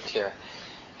being lived here?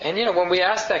 And when we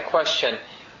ask that question,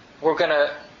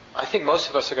 I think most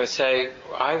of us are going to say,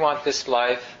 I want this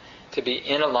life to be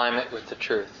in alignment with the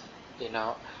truth.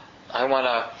 I want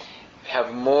to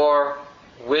have more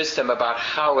wisdom about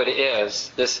how it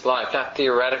is, this life, not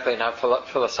theoretically, not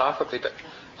philosophically, but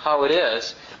how it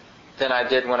is, than I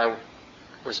did when I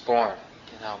was born.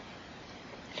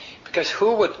 Because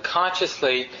who would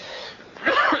consciously,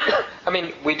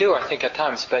 we do, I think, at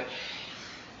times, but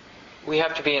we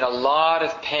have to be in a lot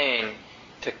of pain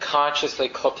to consciously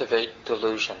cultivate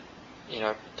delusion,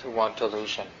 to want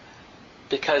delusion.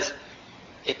 Because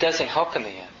it doesn't help in the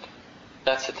end.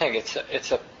 That's the thing.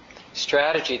 It's a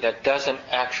strategy that doesn't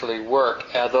actually work,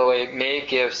 although it may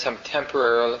give some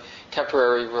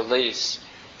temporary release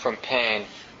from pain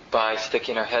by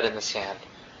sticking our head in the sand.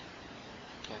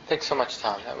 Yeah, thanks so much,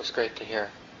 Tom. That was great to hear.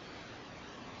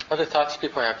 Other thoughts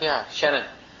people have? Yeah, Shannon.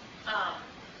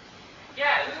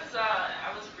 Yeah, it was.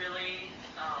 I was really.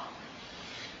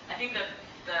 I think that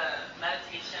the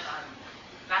meditation on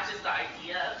not just the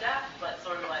idea of death, but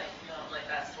sort of like like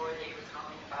that story that you were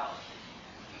telling about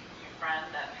your friend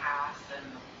that passed and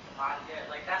the body there.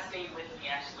 Like that stayed with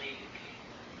me actually.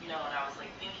 And I was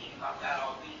like thinking about that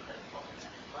all week, like what was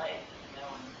that like, and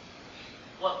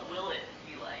what will it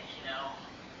be like,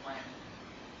 when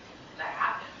that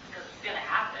happens, because it's gonna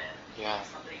happen. Yeah.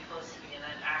 Somebody close to me, and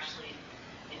then actually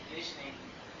envisioning,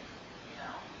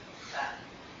 that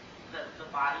the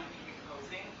body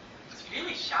decomposing. It's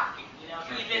really shocking,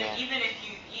 Even if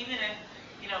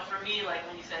for me, like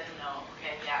when you said,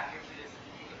 okay, yeah, you're Buddhist and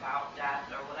you think about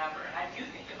death or whatever, and I do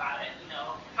think about it,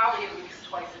 probably at least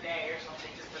twice a day or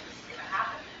something, just that this is gonna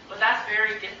happen. But that's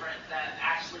very different than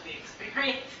actually the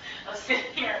experience of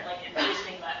sitting here and like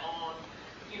envisioning my own,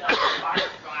 body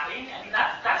rotting. I mean,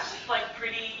 that's just like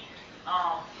pretty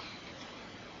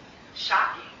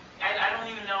shocking. I don't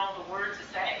even know the word to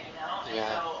say, And Yeah.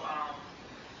 so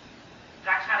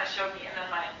that kind of showed me. And then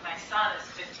my son is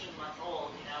 15 months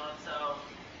old, and so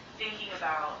thinking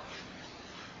about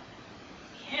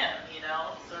him,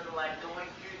 sort of like going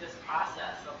through this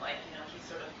process of like, he's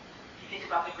sort of, you think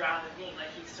about the grounded being,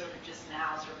 like he's sort of just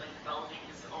now sort of like developing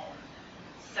his own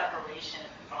separation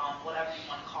from whatever you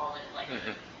want to call it, like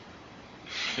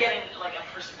getting like a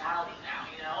personality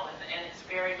now, and it's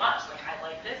very much like I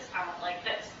like this, I don't like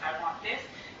this, I want this,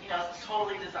 it's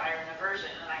totally desire and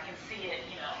aversion, and I can see it,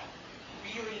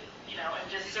 really, and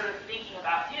just sort of thinking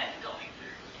about him going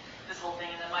through this whole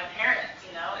thing, and then my parents,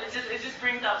 it just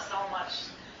brings up so much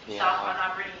stuff. I'm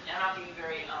not being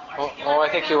very articulate. I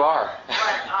think you are.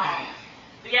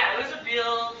 But yeah, it was a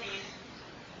real deep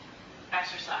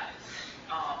exercise,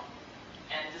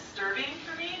 and disturbing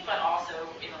for me, but also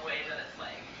in a way that it's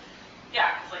like,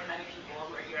 yeah, because like many people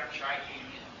who are here, I'm sure I came,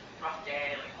 rough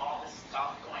day, like all this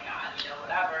stuff going on,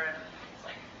 whatever, and it's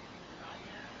like, oh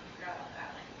yeah, I forgot about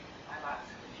that, like my body's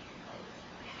going to decompose.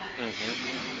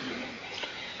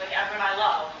 Like everyone I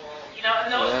love will,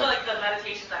 and those are like the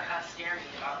meditations that kind of scare me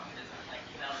about Buddhism, like,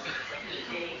 it's like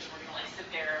 8 days, we're going to like sit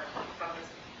there from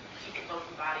this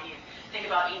decomposing body and think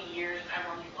about 80 years and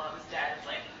everyone you love is dead. It's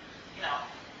like,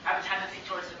 I have a tendency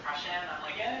towards depression, and I'm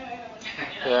like,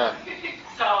 Yeah.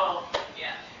 So,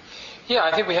 yeah. Yeah,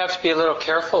 I think we have to be a little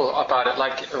careful about it,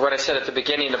 like what I said at the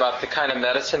beginning about the kind of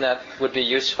medicine that would be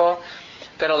useful.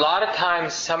 But a lot of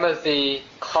times some of the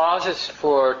causes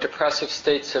for depressive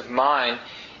states of mind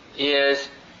is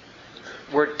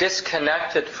we're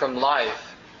disconnected from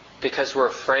life because we're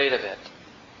afraid of it.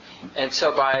 And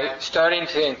so by starting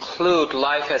to include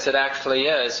life as it actually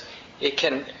is, it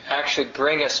can actually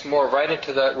bring us more right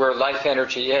into where life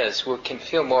energy is. We can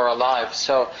feel more alive.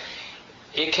 So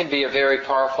it can be a very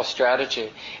powerful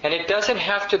strategy. And it doesn't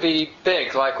have to be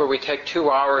big, like where we take 2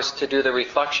 hours to do the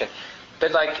reflection.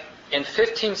 But like in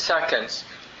 15 seconds,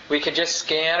 we can just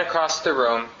scan across the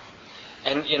room.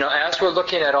 And, as we're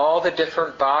looking at all the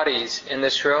different bodies in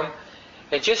this room,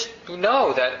 and just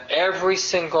know that every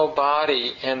single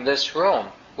body in this room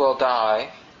will die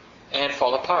and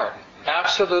fall apart.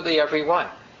 Absolutely every one.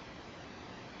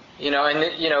 We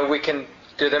can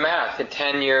do the math. In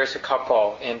 10 years, a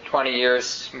couple. In 20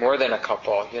 years, more than a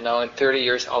couple. In 30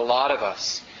 years, a lot of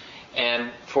us.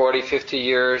 And 40, 50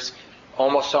 years,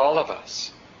 almost all of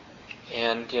us.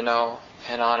 And, and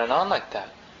on like that.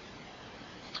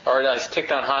 Or as Thich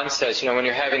Nhat Hanh says, when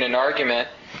you're having an argument,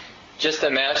 just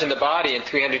imagine the body in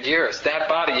 300 years. That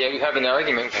body you have an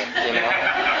argument with,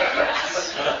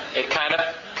 It kind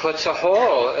of puts a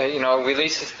hole,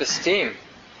 releases the steam.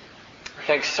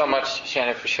 Thanks so much,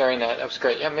 Shannon, for sharing that. That was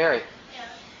great. Yeah, Mary.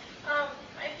 Yeah.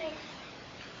 I think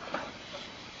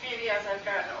maybe as I've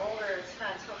gotten older, it's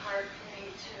not so hard for me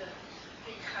to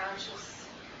be conscious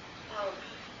of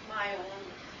my own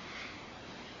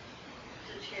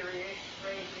deteriorating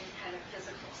kind of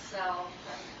physical self,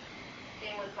 and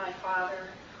being with my father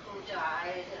who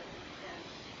died and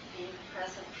being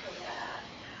present for that.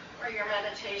 Or your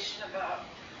meditation about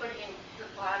putting the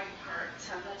body parts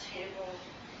on the table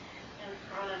in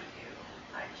front of you.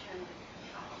 I can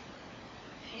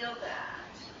feel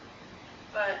that.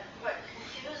 But what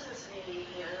confuses me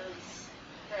is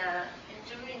that in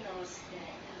doing those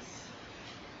things,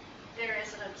 there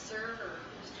is an observer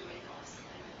who's doing those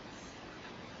things.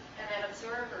 And that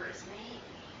observer is me.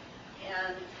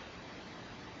 And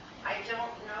I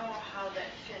don't know how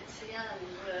that fits in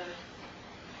with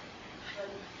the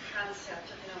concept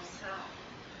of no self.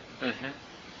 Mm-hmm.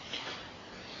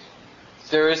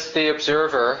 There is the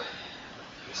observer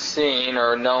seeing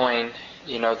or knowing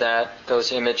that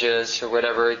those images or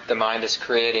whatever the mind is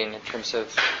creating in terms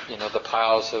of, the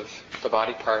piles of the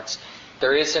body parts.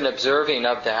 There is an observing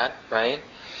of that, right?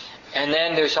 And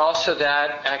then there's also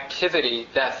that activity,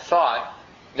 that thought,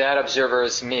 that observer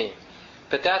is me.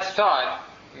 But that thought,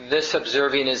 this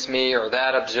observing is me or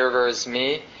that observer is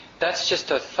me, that's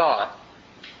just a thought.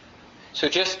 So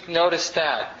just notice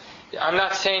that. I'm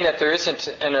not saying that there isn't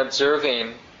an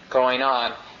observing going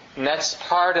on. And that's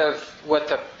part of what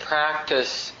the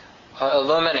practice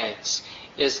illuminates,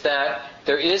 is that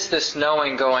there is this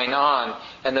knowing going on.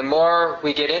 And the more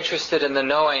we get interested in the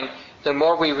knowing, the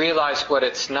more we realize what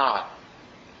it's not.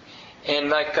 And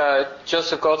like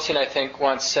Joseph Goldstein, I think,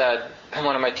 once said,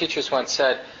 one of my teachers once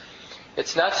said,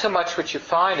 it's not so much what you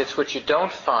find, it's what you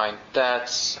don't find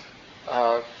that's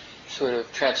sort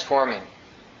of transforming.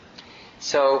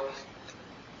 So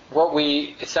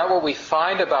it's not what we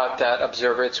find about that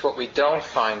observer, it's what we don't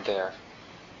find there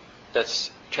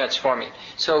that's transforming.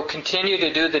 So continue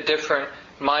to do the different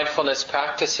mindfulness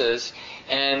practices,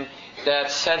 and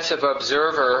that sense of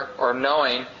observer or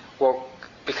knowing will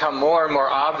become more and more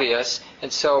obvious,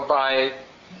 and so by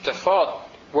default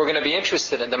we're going to be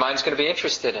interested in it. The mind's going to be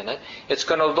interested in it. It's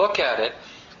going to look at it,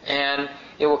 and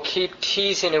it will keep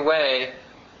teasing away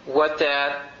what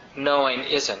that knowing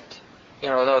isn't.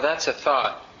 No, that's a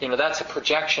thought. That's a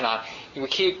projection on. We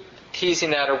keep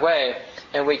teasing that away,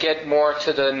 and we get more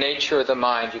to the nature of the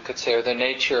mind, you could say, or the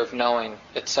nature of knowing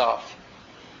itself.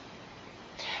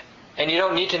 And you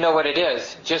don't need to know what it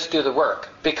is. Just do the work.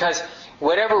 Because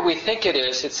whatever we think it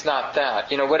is, it's not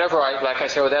that. Whatever, like I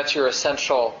say, that's your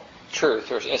essential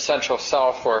truth or essential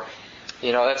self, or,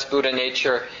 that's Buddha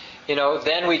nature.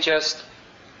 Then we just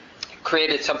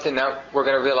created something that we're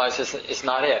going to realize is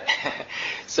not it.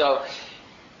 So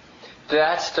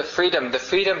that's the freedom. The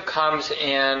freedom comes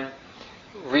in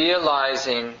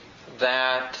realizing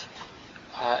that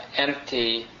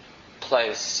empty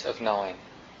place of knowing.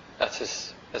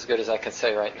 That's as good as I can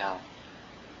say right now.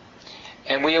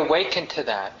 And we awaken to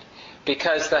that,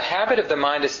 because the habit of the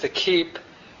mind is to keep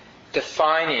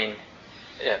defining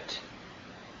it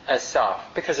as self,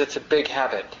 because it's a big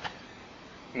habit,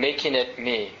 making it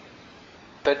me.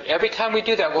 But every time we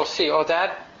do that, we'll see,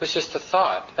 that was just a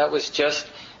thought. That was just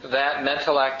that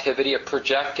mental activity of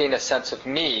projecting a sense of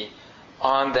me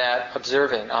on that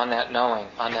observing, on that knowing,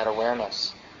 on that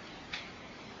awareness.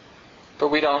 But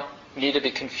we don't need to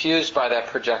be confused by that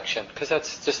projection, because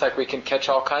that's just like we can catch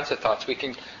all kinds of thoughts. We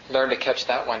can learn to catch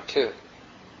that one too.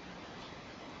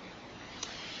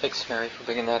 Thanks, Mary, for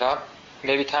bringing that up.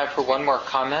 Maybe time for one more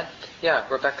comment. Yeah,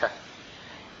 Rebecca.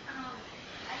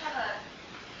 I have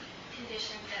a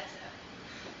condition that's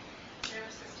a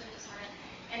nervous system disorder,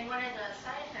 and one of the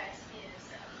side effects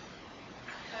is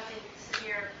causing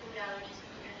severe food allergies and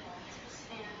food intolerances.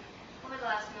 And over the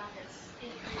last month, it's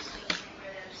increased to the point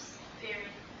where there's very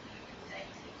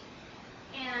anxiety.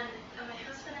 And my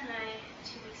husband and I,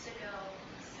 2 weeks ago,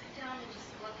 sat down and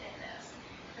just looked at this.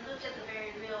 And looked at the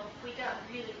very real, we got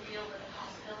really real with the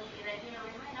possibility that,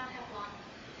 we might not have long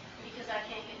because I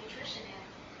can't get nutrition in.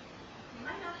 We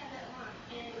might not have that long.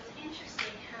 And it was interesting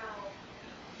how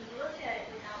we looked at it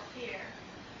without fear.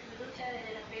 We looked at it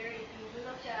we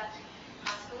looked at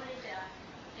possibility of death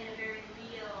in a very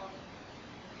real,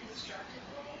 constructive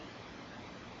way.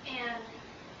 And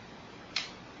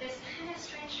this kind of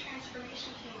strange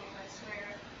transformation came over us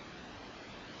where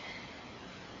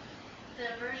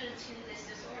the aversion to this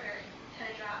disorder kind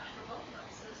of dropped for both of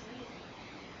us. It was amazing.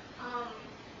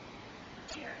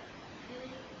 Here,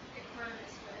 really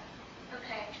equanimous with,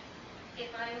 okay,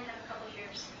 if I only have a couple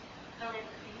years, I only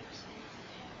have a few years.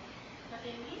 But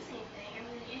the amazing thing,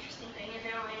 the interesting thing, and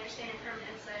now I understand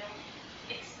impermanence, I don't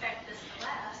expect this to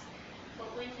last,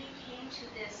 but when we came to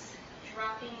this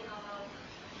dropping of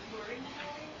worrying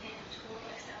about it and total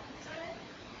acceptance of it,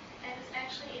 I was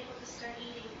actually able to start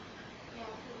eating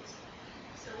more foods.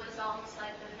 So it was almost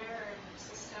like the nerve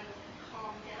system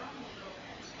calmed down a little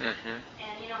bit. Mm-hmm.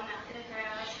 And, I'm not going to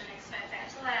grasp and expect that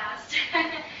to last.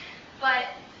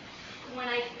 But when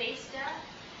I faced death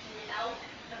without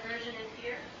aversion and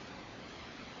fear,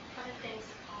 other things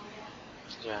calmed down.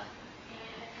 Yeah.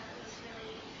 And I thought it was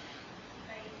really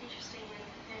very interesting, and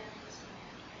it was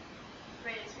a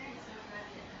great experience. I'm glad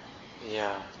I did that.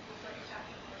 Yeah. With what you're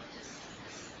talking about,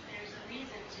 there's a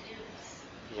reason to do this.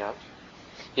 Yep.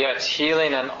 Yeah, it's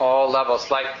healing on all levels.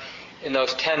 Like in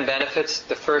those 10 benefits,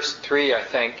 the first 3, I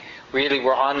think, really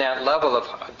were on that level of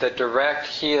the direct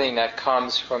healing that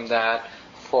comes from that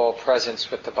full presence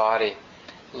with the body,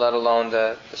 let alone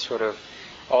the sort of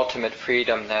ultimate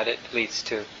freedom that it leads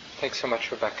to. Thanks so much,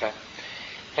 Rebecca.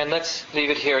 And let's leave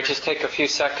it here. Just take a few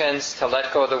seconds to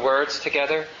let go of the words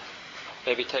together.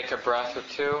 Maybe take a breath or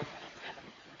two.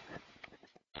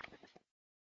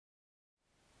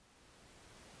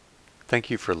 Thank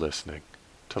you for listening.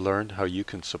 To learn how you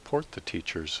can support the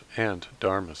teachers and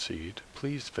Dharma Seed,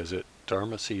 please visit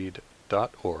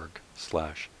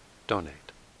dharmaseed.org/donate.